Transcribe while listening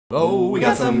Oh, we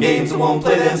got some games that won't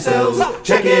play themselves.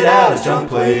 Check it out as Junk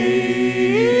plays.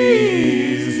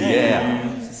 Yeah.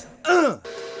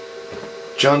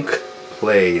 Junk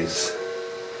plays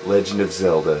Legend of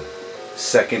Zelda.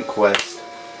 Second quest.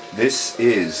 This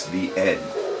is the end.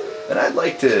 And I'd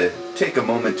like to take a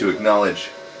moment to acknowledge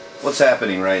what's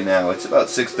happening right now. It's about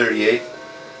 6:38.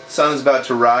 Sun's about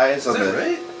to rise. Is that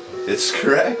right? It's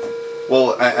correct.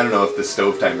 Well, I don't know if the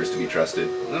stove timer's to be trusted.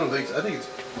 I don't think so. I think it's...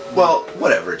 Well,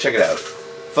 whatever. Check it out.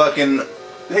 Fucking...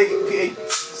 Hey,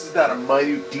 this is not a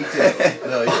minute detail.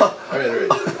 No, yeah. Alright.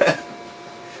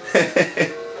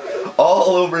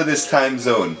 All over this time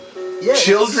zone. Yeah,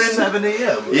 Children... it's 7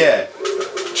 a.m. Yeah.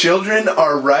 Children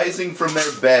are rising from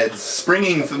their beds,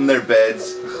 springing from their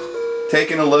beds,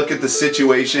 taking a look at the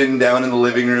situation down in the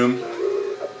living room.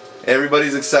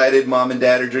 Everybody's excited. Mom and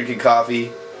Dad are drinking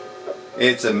coffee.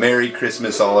 It's a Merry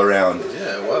Christmas all around.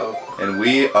 Yeah, wow. And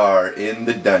we are in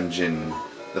the dungeon.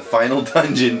 The final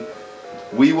dungeon.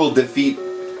 We will defeat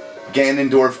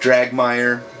Ganondorf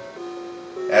Dragmire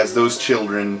as those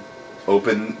children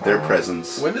open their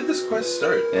presents. When did this quest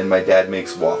start? And my dad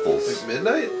makes waffles. Like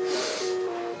midnight?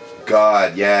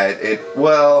 God, yeah,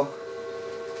 well,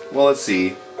 let's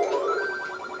see.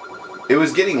 It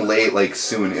was getting late, like,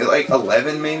 soon. Like,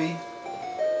 11, maybe?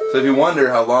 So if you wonder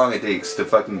how long it takes to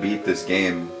fucking beat this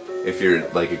game, if you're,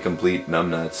 like, a complete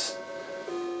numbnuts,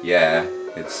 yeah,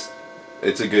 it's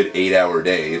a good 8-hour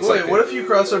day. It's Wait, like what if you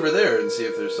cross over there and see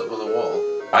if there's something on the wall?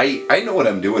 I know what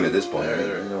I'm doing at this point.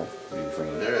 There. I know.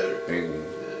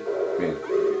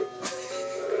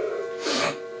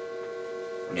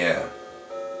 Yeah.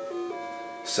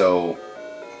 So,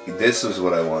 this was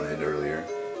what I wanted earlier.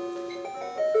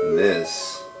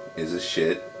 This is a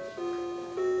shit.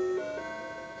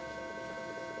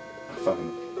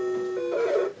 Fucking.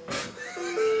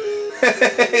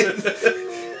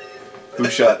 Who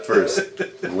shot first?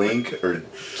 Link or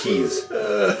Keys? It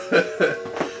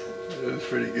was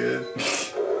pretty good.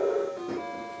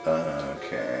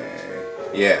 Okay.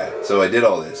 Yeah, so I did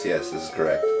all this. Yes, this is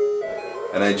correct.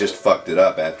 And I just fucked it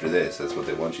up after this. That's what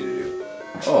they want you to do.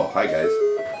 Oh, hi guys.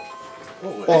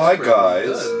 Oh, hi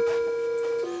guys.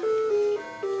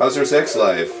 How's your sex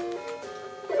life?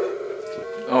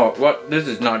 Oh, what? This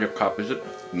is not your cup, is it?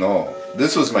 No.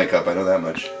 This was my cup, I know that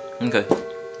much. Okay.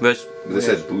 Where's... This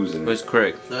had booze in it. Where's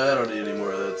Craig? No, I don't need any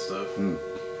more of that stuff.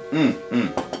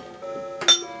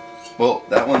 Well,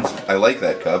 that one's... I like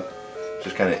that cup.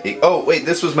 Just kind of... Oh, wait,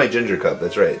 this was my ginger cup.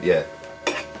 That's right, yeah.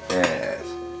 Yes.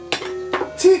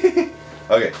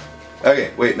 Okay.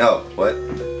 Okay, wait, no. What?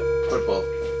 Football.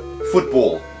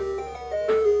 Football.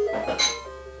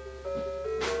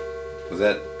 Was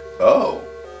that... Oh.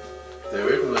 Stay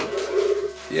away from them.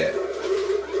 Yeah.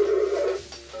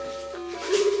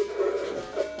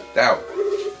 Ow.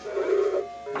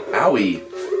 Owie.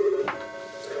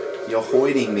 You're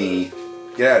hoiding me.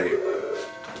 Get out of here.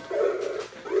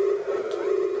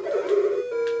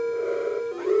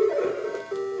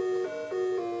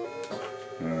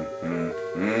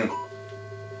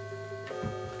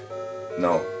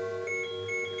 No.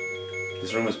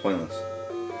 This room is pointless.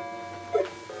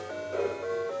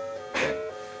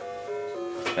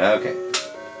 Okay.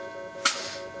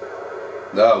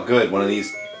 Oh, good. One of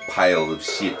these piles of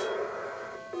shit.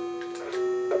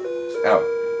 Ow.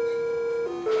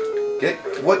 Get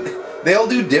what? They all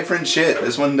do different shit.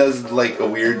 This one does like a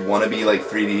weird wannabe like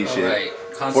 3D shit. Right.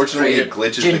 Fortunately, it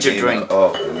glitches the game out.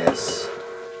 Oh yes.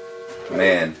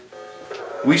 Man,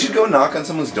 we should go knock on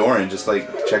someone's door and just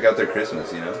like check out their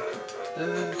Christmas. You know.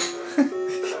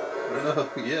 No,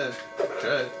 yeah.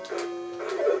 Try it.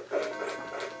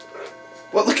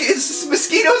 Well, look, his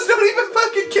mosquitoes don't even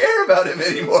fucking care about him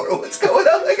anymore. What's going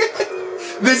on?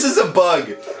 This is a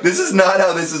bug. This is not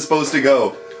how this is supposed to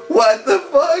go. What the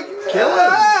fuck? Kill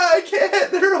him. I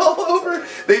can't. They're all over.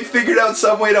 They figured out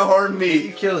some way to harm Did me.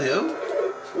 you kill him?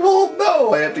 Well,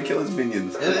 no. I have to kill his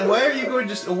minions. And then why are you going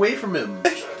just away from him?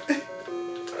 Get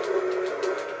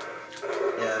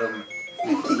him.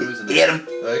 Get him.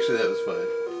 Oh, actually, that was fine.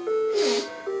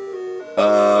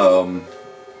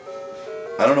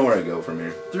 I don't know where I go from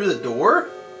here. Through the door?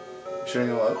 Should I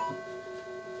go up?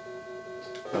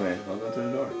 Okay, I'll go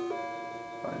through the door.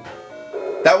 Fine.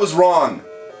 That was wrong.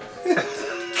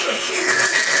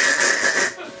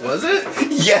 Was it?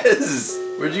 Yes.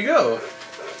 Where'd you go?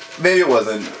 Maybe it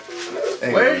wasn't.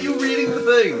 Hang Why on. are you reading the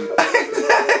thing? God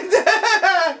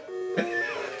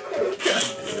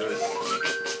damn it.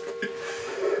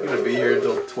 I'm gonna be here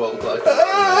until 12 o'clock.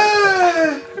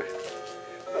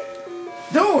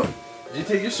 No. Did you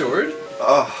take your sword?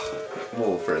 Oh,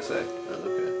 well, for a sec. Oh,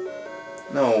 okay.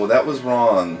 No, that was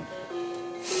wrong.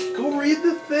 Go read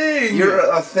the thing! You're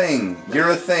a thing.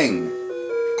 You're a thing.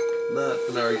 Not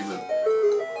an argument.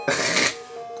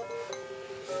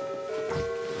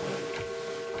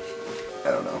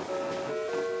 I don't know.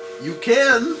 You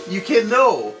can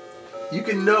know. You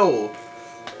can know.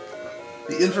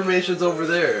 The information's over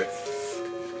there.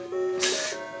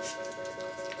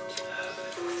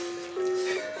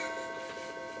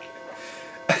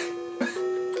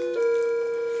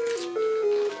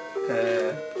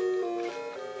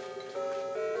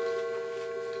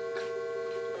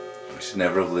 I should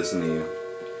never have listened to you.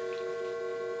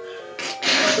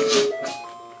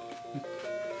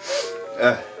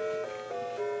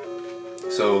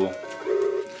 So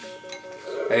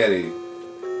I gotta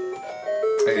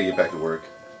get back to work.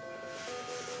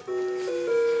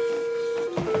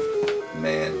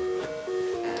 Man,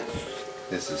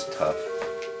 this is tough.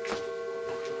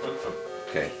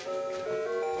 Okay.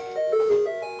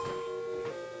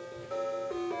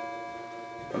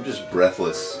 I'm just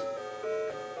breathless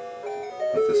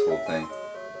with this whole thing.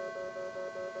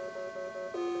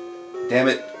 Damn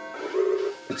it.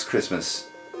 It's Christmas.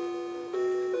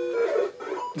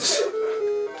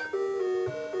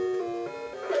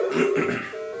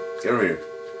 Get over here.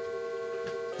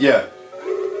 Yeah.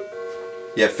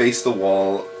 Yeah, face the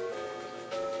wall.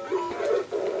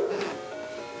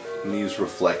 And these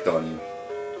reflect on you.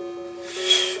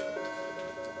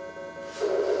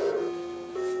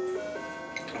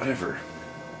 Whatever.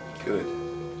 Good.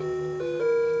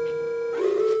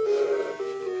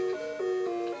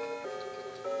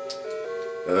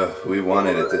 We want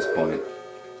it at this point.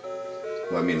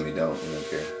 Well, I mean, we don't. We don't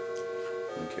care.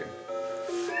 We don't care.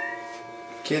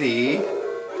 Kitty.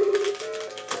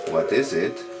 What is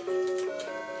it?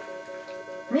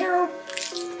 Meow.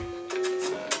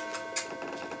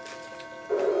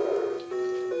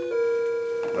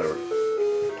 Whatever.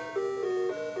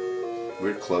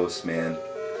 We're close, man.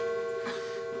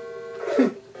 I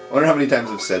wonder how many times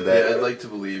I've said that. Yeah, I'd like to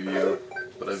believe you,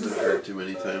 but I've been hurt too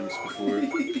many times before.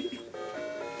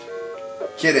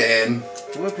 Get in.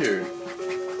 Come up here.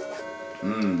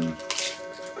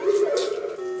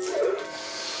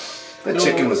 That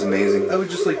chicken was amazing. I would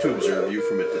just like to observe you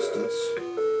from a distance.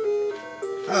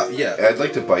 Oh, yeah. I'd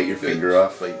like to bite your Good. finger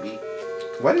off. Bite me.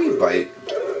 Why did he bite?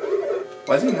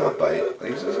 Why does he not bite?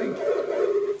 Like, it's just like,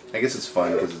 I guess it's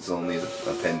fun because it's only an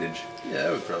appendage. Yeah,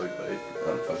 I would probably bite. I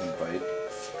don't fucking bite.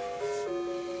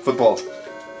 Football.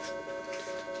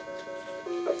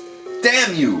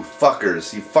 Damn you,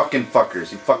 fuckers! You fucking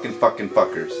fuckers! You fucking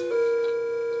fuckers!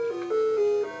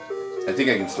 I think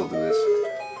I can still do this.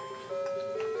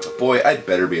 Boy, I'd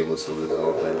better be able to still do this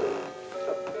all the time.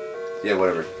 Yeah,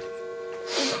 whatever.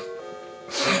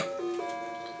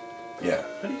 Yeah.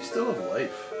 How do you still have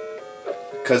life?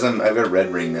 Because I've got a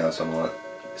red ring now, so I'm a lot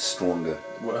stronger.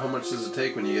 How much does it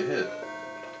take when you get hit?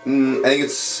 I think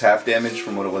it's half damage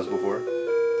from what it was before.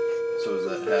 So is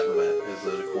that half of that? Is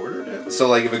it a quarter damage? So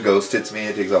like if a ghost hits me,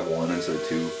 it takes off 1 instead of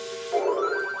 2.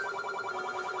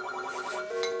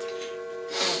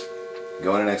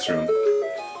 Go in the next room.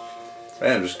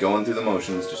 Right, I'm just going through the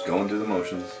motions, just going through the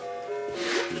motions.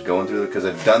 Just going through it, because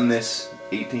I've done this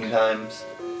 18 times.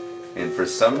 And for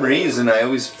some reason, I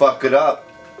always fuck it up.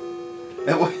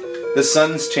 The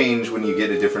suns change when you get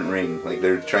a different ring. Like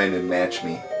they're trying to match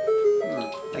me.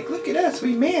 Like, look at us,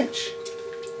 we match.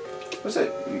 What's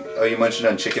that? Oh, you munching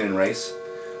on chicken and rice?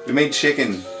 We made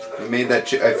chicken. We made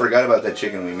that I forgot about that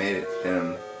chicken. We made it.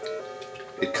 And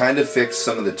it kind of fixed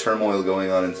some of the turmoil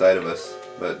going on inside of us.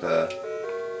 But,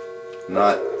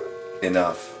 not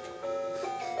enough.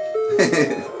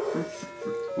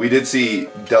 We did see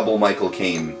double Michael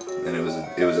Caine, and it was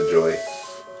a joy.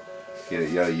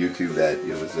 You gotta YouTube that.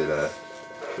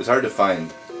 It was hard to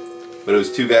find, but it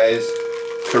was 2 guys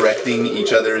correcting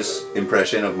each other's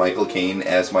impression of Michael Caine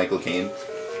as Michael Caine.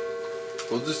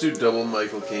 We'll just do double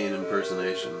Michael Caine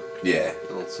impersonation. Yeah.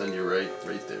 And I'll send you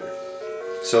right there.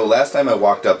 So last time I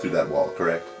walked up through that wall,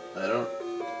 correct? I don't.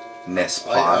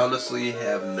 Nespa. I honestly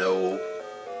have no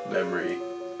memory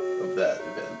of that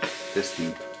event. This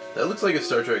deep. That looks like a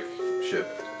Star Trek ship,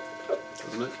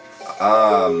 doesn't it?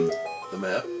 The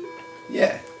map?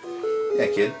 Yeah. Yeah,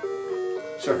 kid.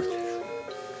 Sure.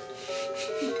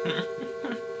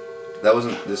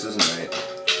 This isn't right.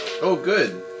 Oh,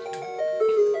 good.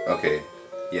 Okay.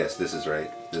 Yes, this is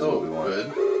right. This is what we want.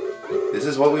 Good. This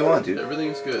is what we want, dude.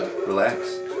 Everything's good.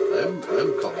 Relax. I'm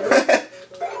calm.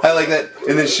 I like that.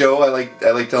 In this show, I like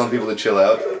telling people to chill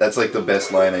out. That's like the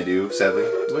best line I do, sadly.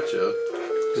 What show?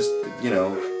 Just, you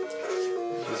know.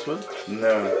 This one?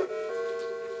 No.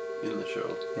 In the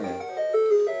show. Yeah.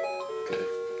 Okay.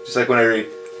 Just like whenever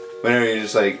you're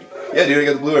just like, yeah, dude, I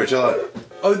got the blue hair, chill out.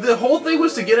 Oh, the whole thing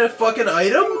was to get a fucking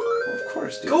item? Of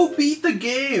course, dude. Go beat the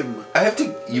game. I have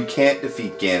to. You can't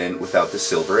defeat Ganon without the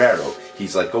silver arrow.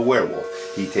 He's like a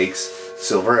werewolf. He takes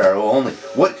silver arrow only.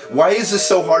 What? Why is this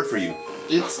so hard for you?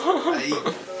 It's...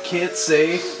 I can't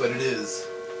say, but it is.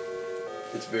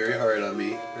 It's very hard on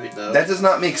me right now. That does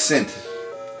not make sense.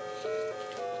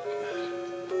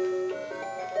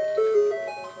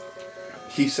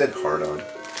 He said hard on.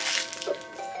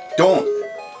 Don't.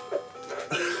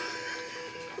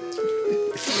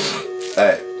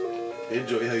 Alright. I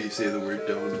enjoy how you say the word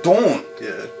don't. Don't.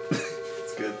 Yeah.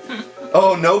 It's good.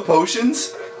 Oh, no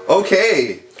potions?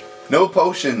 Okay. No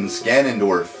potions,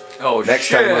 Ganondorf. Oh, Next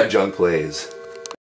shit. time on Junk Plays.